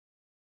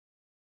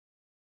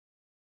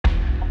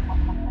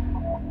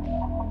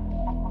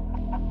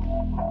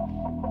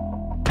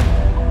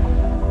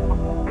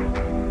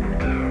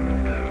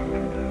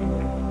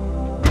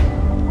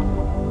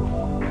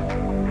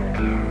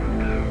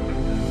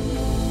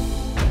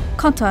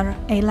Qatar,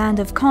 a land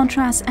of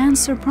contrasts and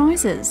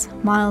surprises,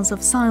 miles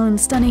of silent,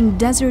 stunning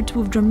desert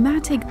with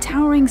dramatic,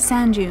 towering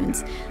sand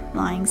dunes,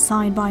 lying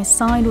side by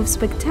side with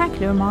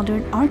spectacular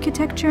modern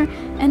architecture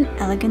and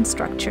elegant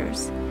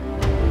structures.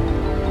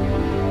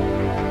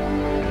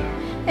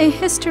 A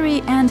history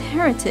and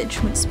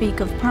heritage would speak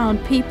of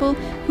proud people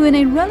who in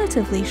a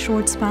relatively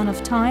short span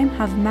of time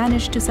have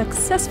managed to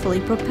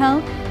successfully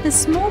propel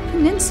this small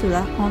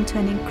peninsula onto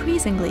an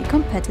increasingly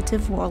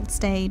competitive world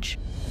stage.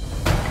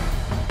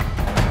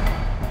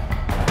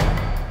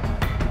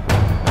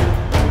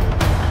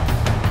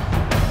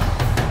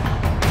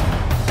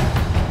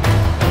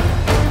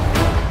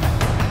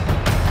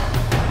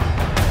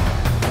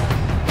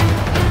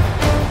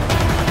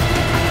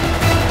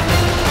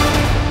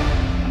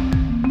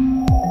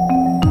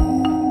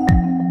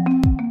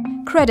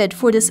 Credit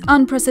for this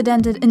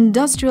unprecedented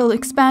industrial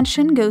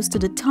expansion goes to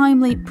the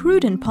timely,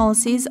 prudent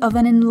policies of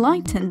an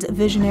enlightened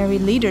visionary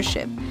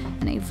leadership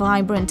and a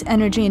vibrant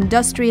energy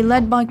industry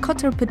led by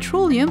Qatar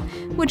Petroleum,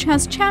 which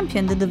has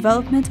championed the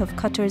development of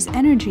Qatar's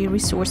energy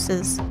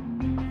resources.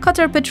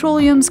 Qatar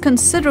Petroleum's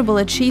considerable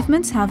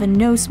achievements have in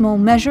no small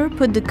measure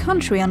put the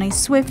country on a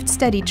swift,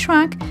 steady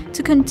track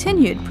to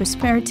continued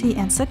prosperity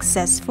and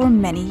success for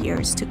many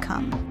years to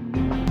come.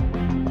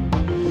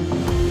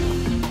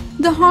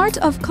 The heart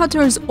of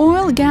Qatar's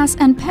oil, gas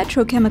and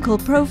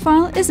petrochemical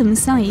profile is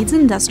Mesaieed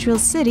Industrial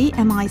City,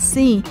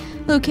 MIC,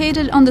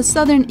 located on the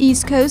southern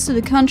east coast of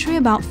the country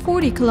about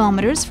 40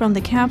 kilometers from the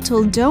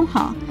capital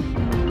Doha.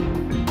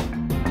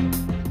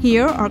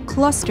 Here are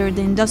clustered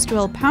the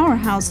industrial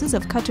powerhouses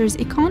of Qatar's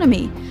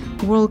economy,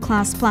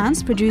 world-class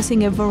plants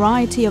producing a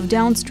variety of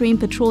downstream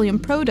petroleum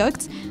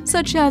products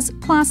such as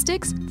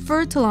plastics,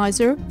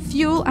 fertilizer,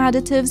 fuel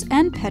additives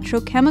and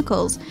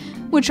petrochemicals,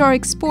 which are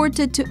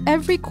exported to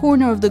every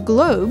corner of the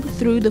globe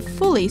through the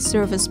fully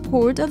serviced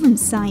port of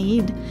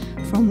Mesaieed,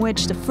 from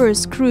which the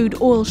first crude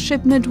oil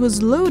shipment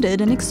was loaded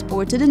and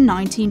exported in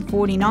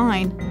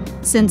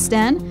 1949. Since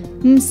then,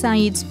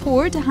 Mesaieed's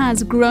port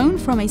has grown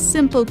from a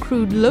simple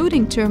crude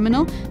loading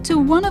terminal to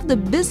one of the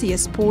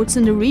busiest ports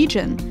in the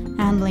region,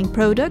 handling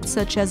products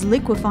such as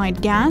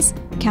liquefied gas,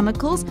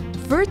 chemicals,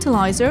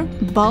 fertilizer,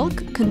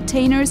 bulk,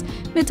 containers,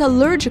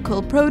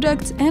 metallurgical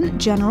products, and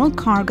general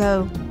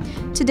cargo.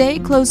 Today,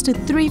 close to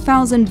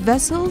 3,000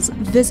 vessels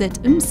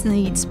visit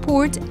Mesaieed's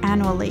port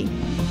annually.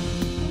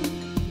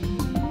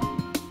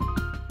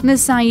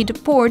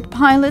 Mesaieed port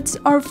pilots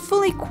are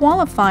fully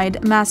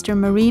qualified master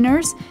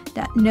mariners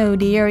that know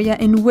the area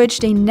in which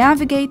they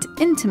navigate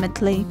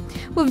intimately.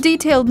 With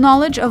detailed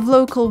knowledge of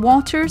local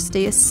waters,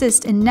 they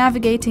assist in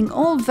navigating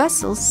all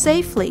vessels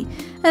safely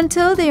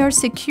until they are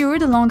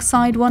secured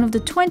alongside one of the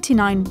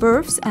 29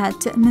 berths at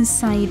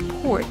Mesaieed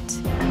port.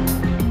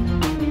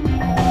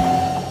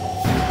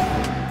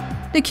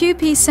 The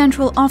QP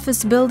Central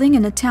Office Building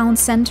in the town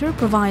center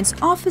provides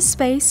office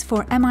space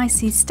for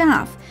MIC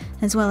staff,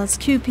 as well as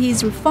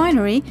QP's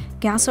refinery,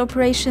 gas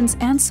operations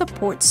and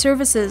support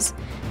services.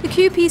 The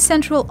QP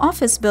Central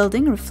Office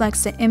Building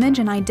reflects the image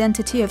and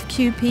identity of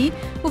QP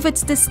with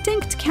its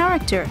distinct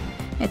character.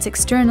 Its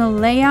external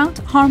layout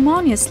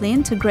harmoniously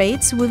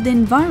integrates with the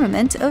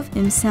environment of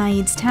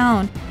Mesaieed's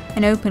town,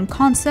 an open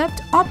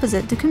concept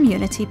opposite the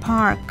community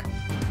park.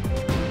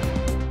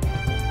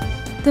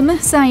 The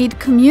Mesaieed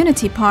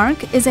Community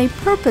Park is a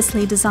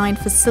purposely designed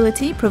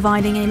facility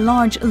providing a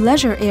large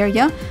leisure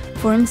area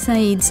for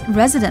Mesaieed's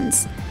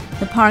residents.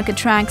 The park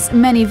attracts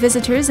many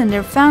visitors and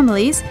their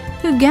families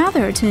who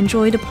gather to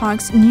enjoy the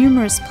park's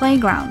numerous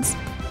playgrounds.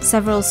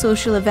 Several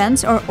social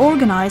events are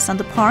organized on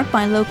the park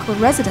by local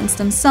residents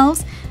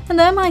themselves, and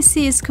the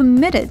MIC is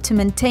committed to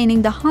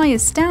maintaining the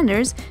highest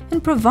standards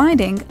in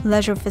providing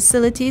leisure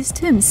facilities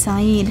to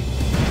Mesaieed.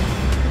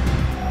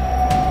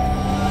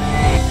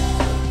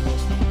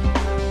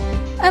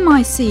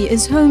 MIC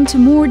is home to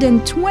more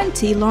than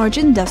 20 large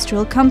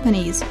industrial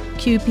companies,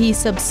 QP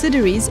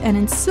subsidiaries and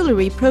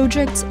ancillary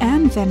projects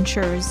and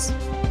ventures.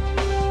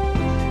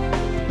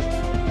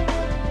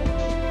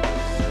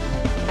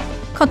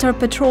 Qatar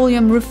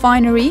Petroleum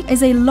Refinery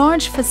is a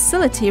large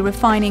facility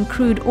refining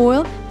crude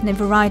oil and a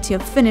variety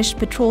of finished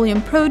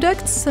petroleum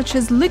products such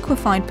as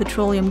liquefied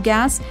petroleum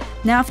gas,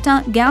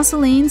 naphtha,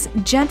 gasolines,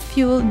 jet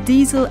fuel,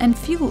 diesel and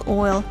fuel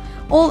oil,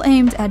 all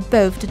aimed at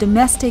both the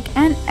domestic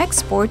and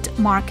export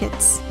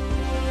markets.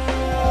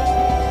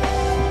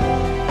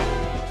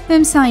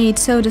 Mesaieed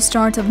saw the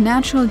start of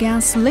natural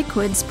gas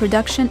liquids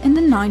production in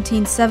the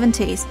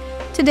 1970s.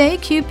 Today,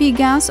 QP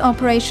Gas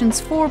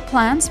operations 4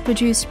 plants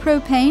produce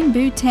propane,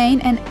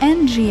 butane and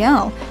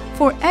NGL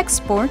for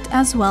export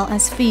as well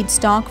as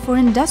feedstock for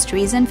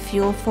industries and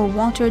fuel for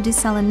water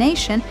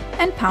desalination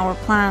and power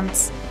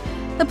plants.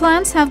 The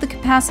plants have the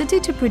capacity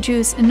to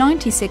produce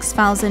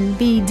 96,000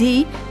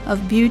 BD of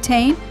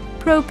butane,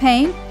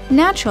 propane,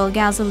 natural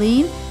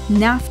gasoline,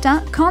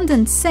 naphtha,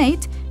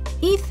 condensate,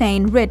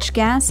 ethane-rich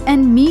gas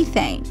and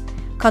methane.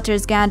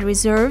 Qatar's gas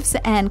reserves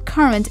and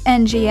current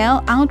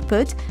NGL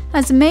output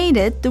has made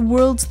it the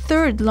world's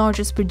 3rd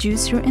largest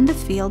producer in the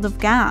field of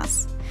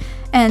gas.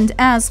 And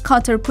as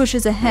Qatar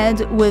pushes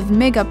ahead with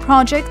mega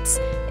projects,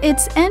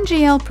 its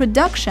NGL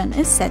production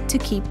is set to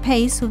keep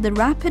pace with the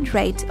rapid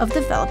rate of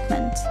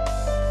development.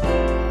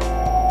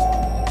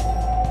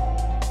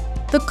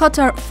 The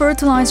Qatar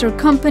fertilizer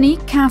company,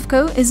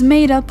 QAFCO, is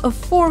made up of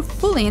 4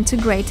 fully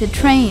integrated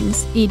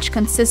trains, each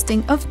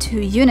consisting of 2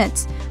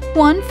 units,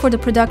 one for the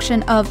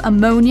production of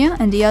ammonia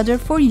and the other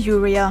for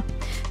urea.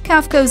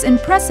 QAFCO's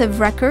impressive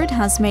record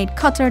has made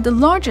Qatar the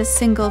largest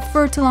single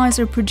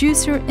fertilizer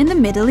producer in the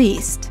Middle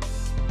East.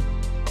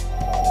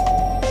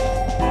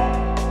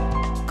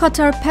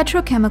 Qatar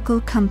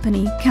Petrochemical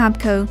Company,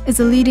 QAPCO,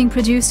 is a leading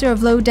producer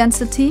of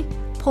low-density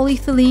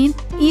polyethylene,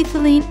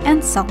 ethylene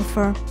and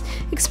sulfur,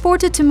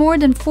 exported to more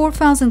than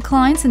 4,000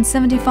 clients in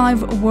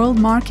 75 world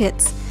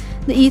markets.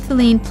 The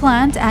ethylene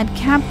plant at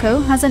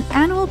QAPCO has an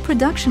annual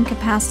production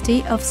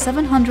capacity of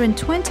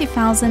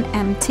 720,000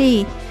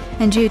 MT,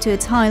 and due to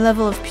its high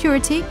level of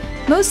purity,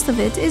 most of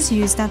it is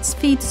used as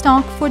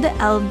feedstock for the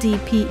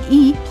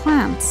LDPE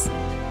plants.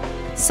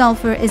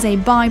 Sulfur is a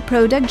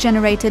byproduct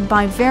generated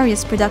by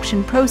various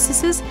production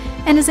processes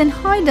and is in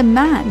high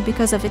demand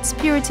because of its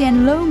purity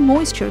and low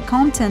moisture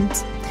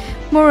content.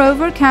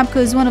 Moreover, QAPCO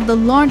is one of the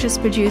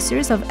largest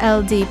producers of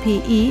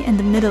LDPE in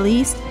the Middle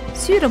East,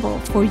 suitable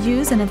for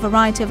use in a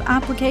variety of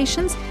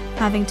applications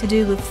having to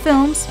do with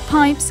films,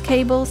 pipes,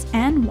 cables,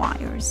 and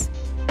wires.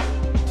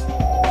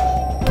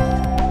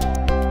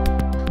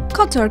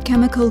 Qatar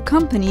Chemical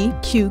Company,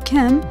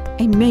 Q-Chem,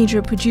 a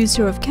major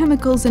producer of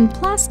chemicals and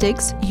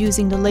plastics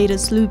using the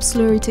latest loop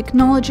slurry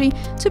technology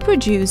to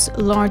produce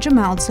large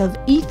amounts of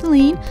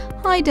ethylene,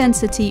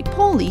 high-density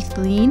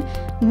polyethylene,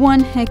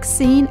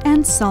 1-hexene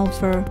and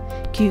sulfur.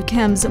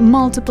 Q-Chem's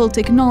multiple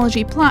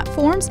technology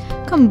platforms,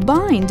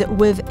 combined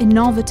with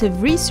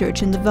innovative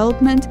research and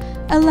development,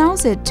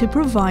 allows it to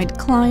provide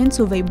clients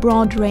with a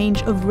broad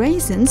range of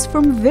resins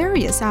from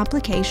various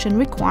application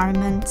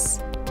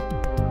requirements.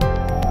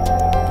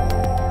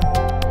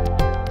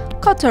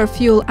 Qatar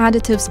Fuel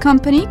Additives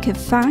Company,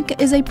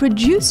 KFAC, is a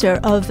producer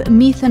of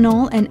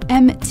methanol and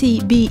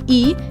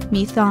MTBE,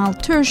 methyl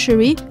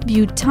tertiary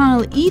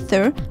butyl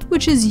ether,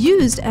 which is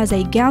used as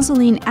a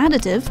gasoline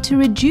additive to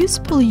reduce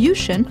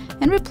pollution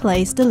and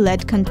replace the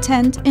lead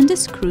content in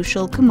this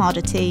crucial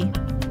commodity.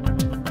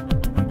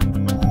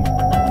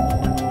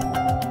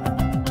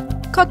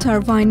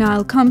 Qatar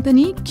Vinyl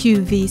Company,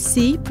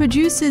 QVC,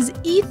 produces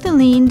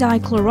ethylene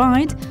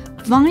dichloride,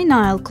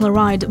 vinyl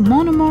chloride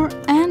monomer,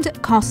 and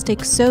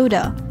caustic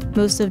soda.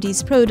 Most of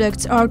these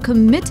products are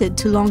committed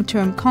to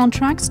long-term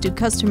contracts to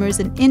customers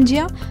in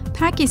India,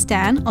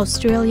 Pakistan,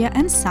 Australia,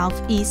 and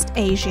Southeast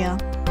Asia.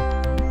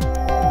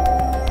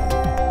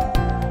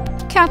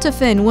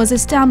 Qatofin was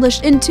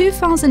established in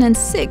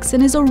 2006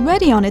 and is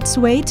already on its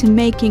way to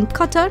making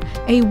Qatar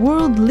a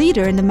world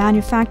leader in the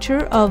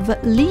manufacture of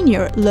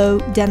linear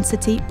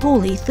low-density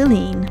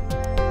polyethylene.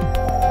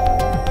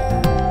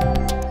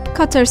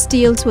 Qatar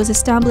Steels was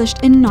established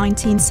in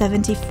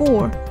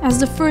 1974 as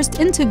the first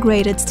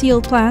integrated steel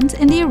plant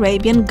in the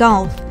Arabian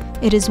Gulf.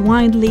 It is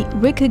widely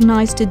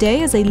recognized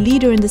today as a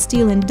leader in the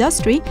steel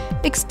industry,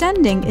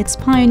 extending its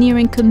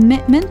pioneering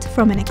commitment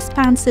from an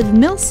expansive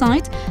mill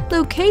site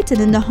located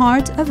in the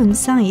heart of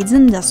Mesaieed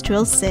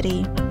Industrial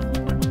City.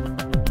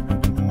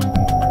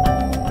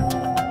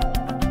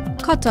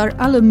 Qatar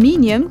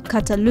Aluminium,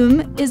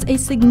 Qatalum, is a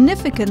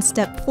significant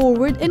step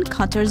forward in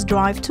Qatar's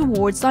drive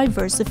towards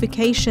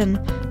diversification.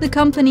 The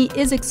company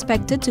is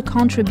expected to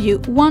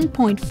contribute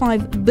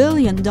 $1.5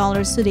 billion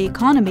to the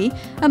economy,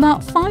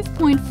 about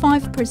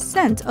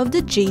 5.5% of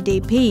the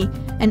GDP,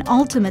 and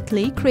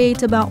ultimately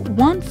create about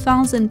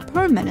 1,000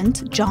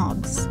 permanent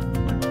jobs.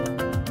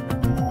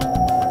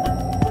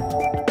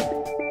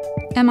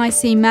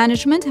 MIC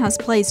management has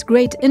placed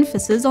great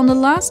emphasis on the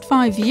last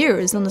 5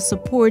 years on the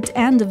support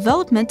and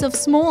development of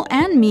small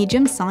and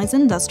medium-sized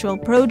industrial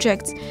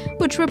projects,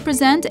 which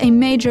represent a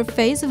major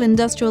phase of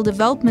industrial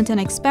development and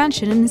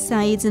expansion in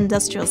Mesaieed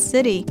Industrial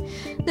City.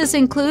 This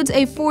includes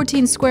a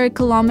 14 square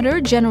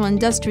kilometer general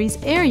industries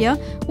area,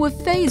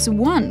 with Phase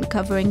 1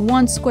 covering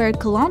 1 square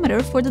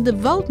kilometer for the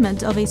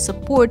development of a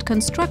support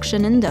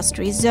construction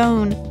industry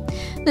zone.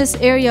 This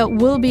area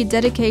will be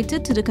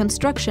dedicated to the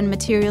construction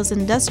materials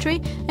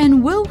industry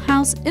and will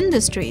house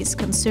industries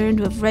concerned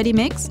with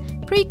ready-mix,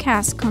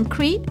 precast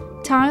concrete,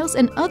 tiles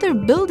and other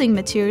building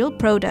material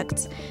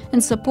products, in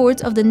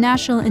support of the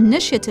national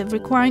initiative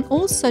requiring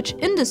all such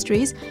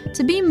industries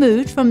to be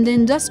moved from the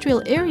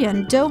industrial area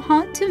in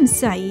Doha to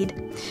Mesaieed.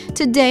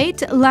 To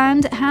date,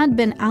 land had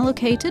been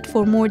allocated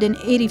for more than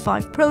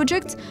 85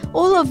 projects,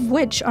 all of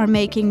which are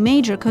making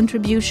major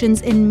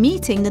contributions in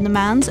meeting the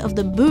demands of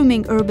the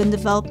booming urban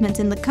development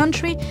in the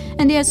country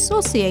and the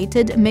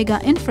associated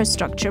mega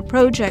infrastructure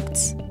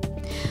projects.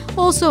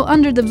 Also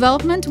under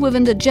development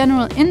within the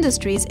general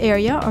industries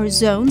area are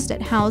zones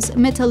that house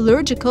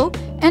metallurgical,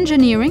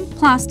 engineering,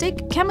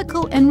 plastic,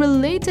 chemical and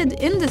related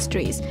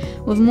industries,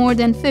 with more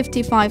than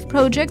 55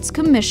 projects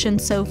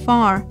commissioned so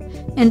far.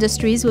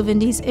 Industries within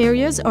these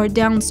areas are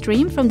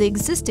downstream from the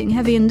existing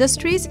heavy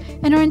industries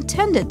and are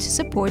intended to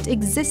support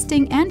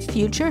existing and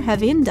future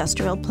heavy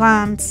industrial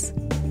plants.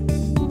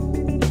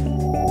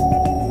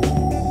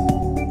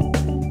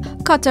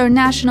 Qatar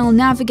National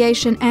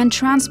Navigation and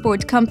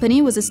Transport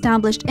Company was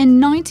established in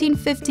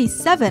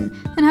 1957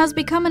 and has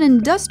become an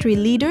industry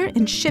leader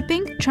in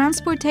shipping,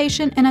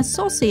 transportation and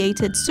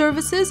associated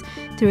services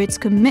through its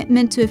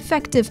commitment to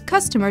effective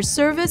customer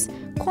service,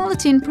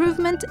 quality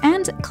improvement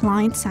and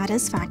client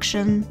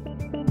satisfaction.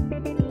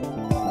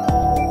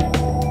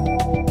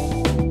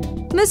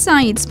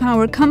 Mesaieed's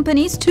power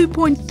company's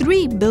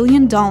 $2.3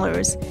 billion.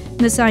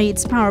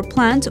 Mesaieed's power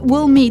plant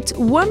will meet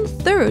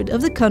 1/3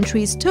 of the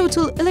country's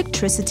total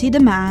electricity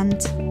demand.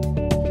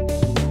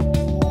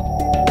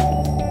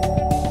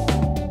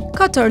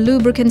 Qatar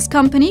Lubricants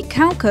Company,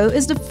 Calco,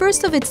 is the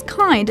first of its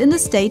kind in the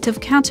State of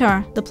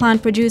Qatar. The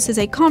plant produces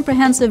a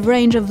comprehensive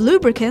range of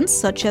lubricants,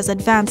 such as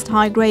advanced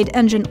high-grade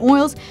engine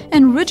oils,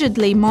 and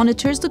rigidly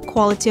monitors the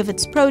quality of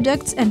its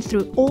products and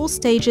through all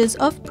stages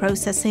of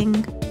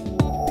processing.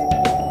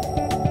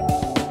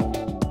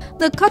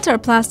 The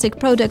Qatar Plastic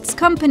Products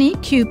Company,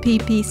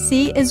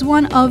 QPPC, is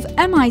one of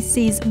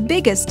MIC's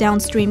biggest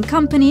downstream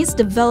companies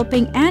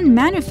developing and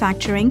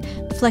manufacturing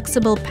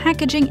flexible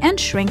packaging and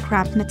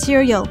shrink-wrap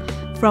material,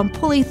 from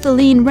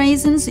polyethylene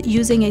resins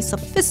using a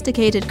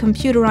sophisticated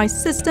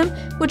computerized system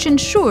which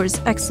ensures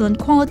excellent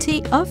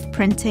quality of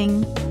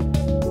printing.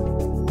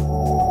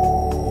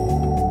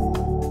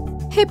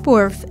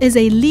 Hipworth is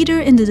a leader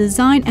in the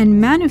design and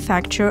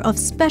manufacture of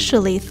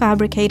specially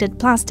fabricated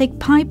plastic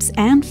pipes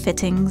and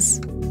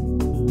fittings.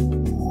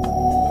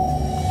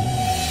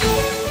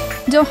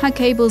 Doha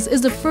Cables is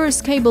the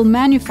first cable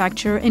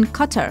manufacturer in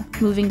Qatar,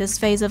 moving this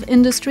phase of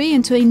industry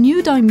into a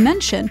new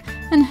dimension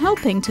and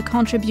helping to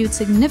contribute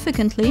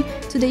significantly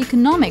to the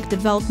economic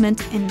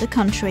development in the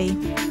country.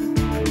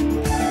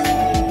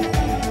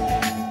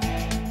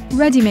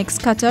 Readymix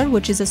Qatar,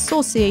 which is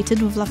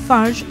associated with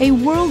Lafarge, a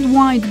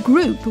worldwide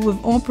group with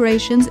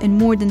operations in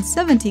more than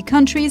 70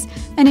 countries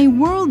and a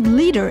world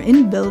leader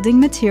in building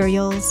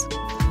materials.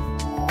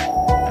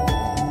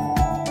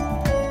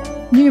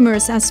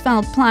 Numerous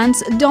asphalt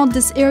plants dot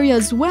this area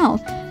as well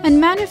and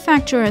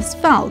manufacture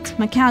asphalt,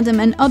 macadam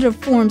and other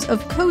forms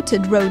of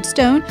coated road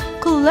stone,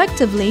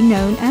 collectively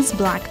known as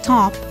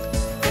blacktop.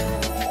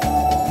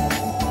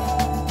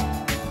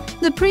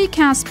 The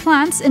precast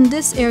plants in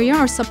this area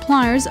are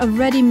suppliers of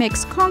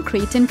ready-mix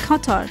concrete in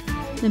Qatar.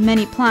 The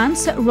many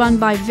plants, run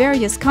by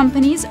various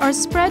companies, are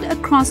spread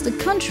across the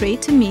country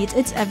to meet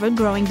its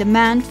ever-growing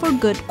demand for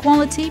good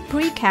quality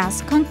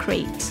precast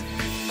concrete.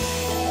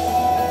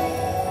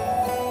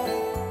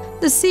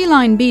 The Sea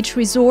Line Beach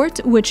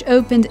Resort, which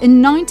opened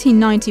in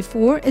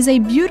 1994, is a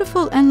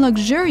beautiful and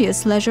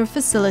luxurious leisure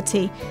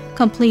facility,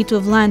 complete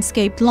with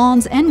landscaped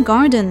lawns and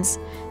gardens.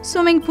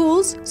 Swimming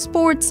pools,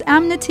 sports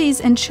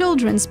amenities and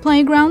children's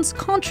playgrounds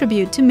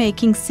contribute to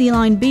making Sea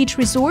Line Beach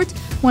Resort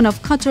one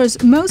of Qatar's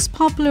most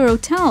popular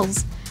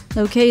hotels.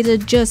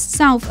 Located just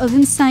south of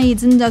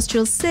Mesaieed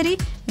Industrial City,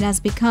 it has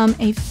become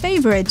a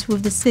favorite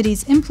with the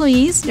city's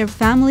employees, their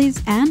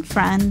families and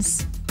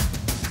friends.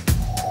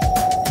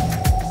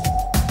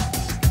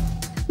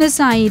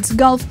 Mesaieed's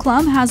Golf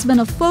Club has been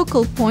a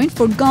focal point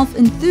for golf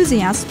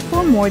enthusiasts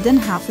for more than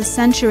half a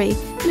century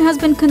and has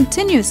been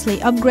continuously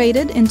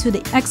upgraded into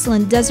the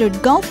excellent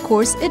desert golf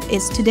course it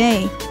is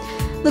today.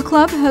 The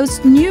club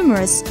hosts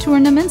numerous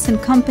tournaments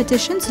and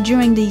competitions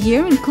during the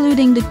year,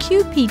 including the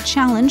QP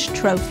Challenge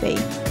Trophy.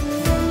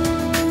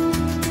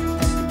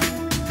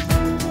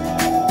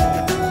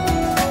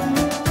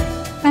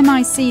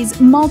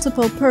 MIC's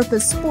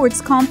multiple-purpose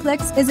sports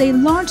complex is a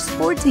large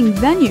sporting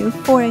venue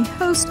for a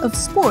host of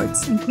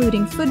sports,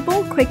 including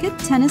football, cricket,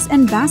 tennis,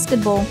 and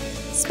basketball.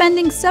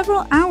 Spending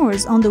several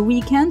hours on the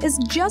weekend is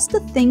just the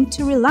thing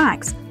to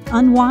relax,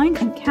 unwind,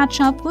 and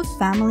catch up with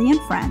family and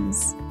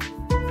friends.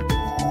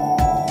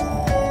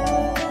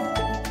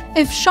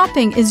 If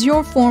shopping is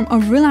your form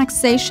of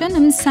relaxation,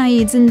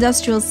 Mesaieed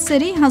Industrial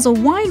City has a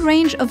wide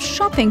range of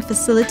shopping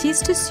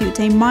facilities to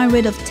suit a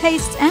myriad of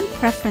tastes and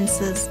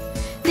preferences.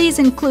 These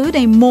include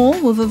a mall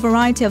with a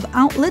variety of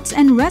outlets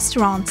and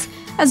restaurants,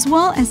 as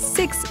well as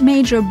 6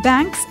 major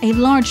banks, a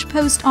large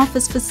post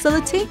office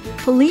facility,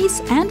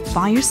 police and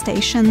fire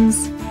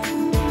stations.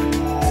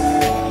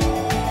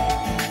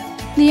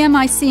 The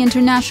MIC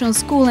International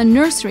School and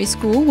Nursery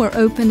School were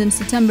opened in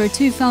September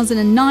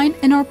 2009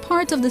 and are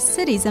part of the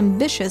city's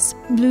ambitious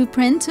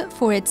blueprint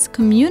for its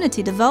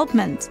community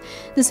development.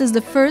 This is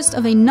the first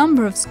of a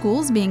number of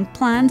schools being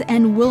planned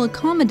and will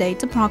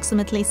accommodate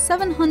approximately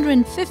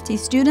 750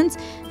 students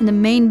in the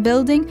main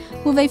building,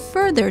 with a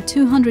further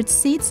 200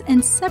 seats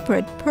in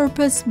separate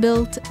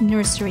purpose-built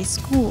nursery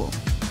school.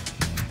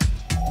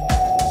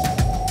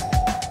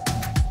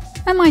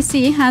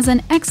 MIC has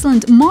an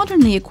excellent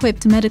modernly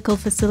equipped medical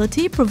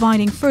facility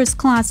providing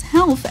first-class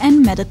health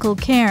and medical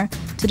care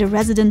to the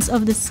residents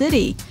of the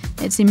city.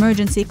 Its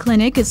emergency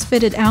clinic is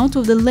fitted out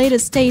with the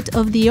latest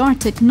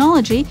state-of-the-art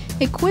technology,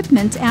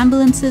 equipment,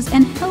 ambulances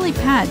and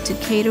helipad to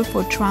cater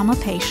for trauma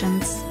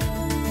patients.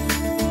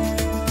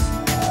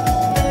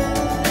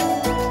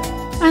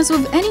 As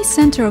with any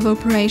center of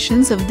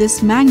operations of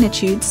this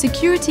magnitude,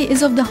 security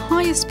is of the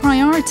highest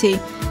priority,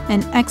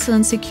 An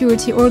excellent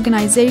security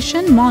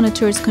organization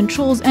monitors,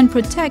 controls and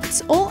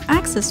protects all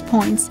access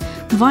points,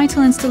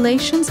 vital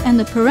installations and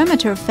the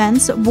perimeter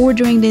fence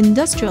bordering the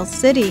industrial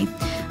city.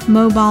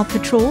 Mobile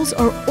patrols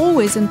are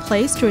always in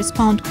place to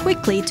respond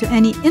quickly to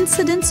any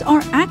incidents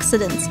or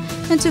accidents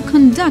and to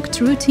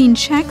conduct routine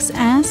checks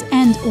as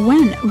and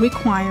when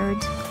required.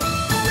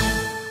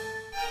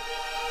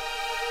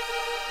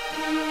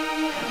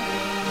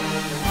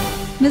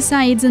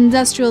 Mesaieed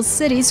Industrial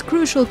City's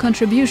crucial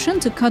contribution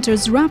to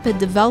Qatar's rapid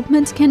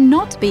development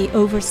cannot be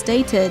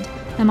overstated.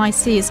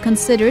 MIC is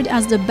considered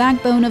as the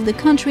backbone of the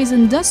country's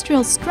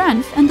industrial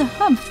strength and the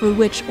hub through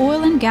which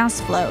oil and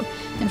gas flow,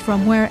 and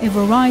from where a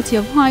variety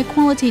of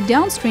high-quality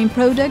downstream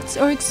products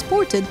are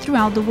exported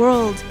throughout the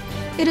world.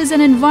 It is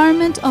an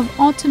environment of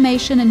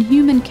automation and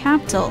human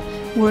capital,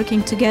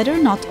 working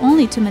together not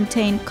only to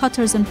maintain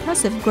Qatar's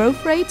impressive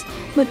growth rate,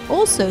 but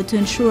also to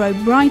ensure a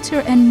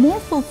brighter and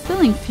more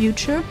fulfilling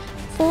future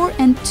for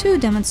and to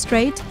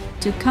demonstrate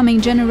to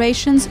coming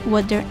generations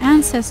what their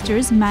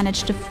ancestors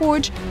managed to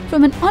forge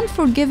from an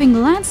unforgiving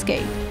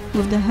landscape,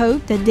 with the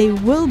hope that they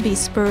will be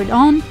spurred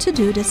on to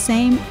do the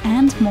same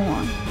and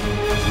more.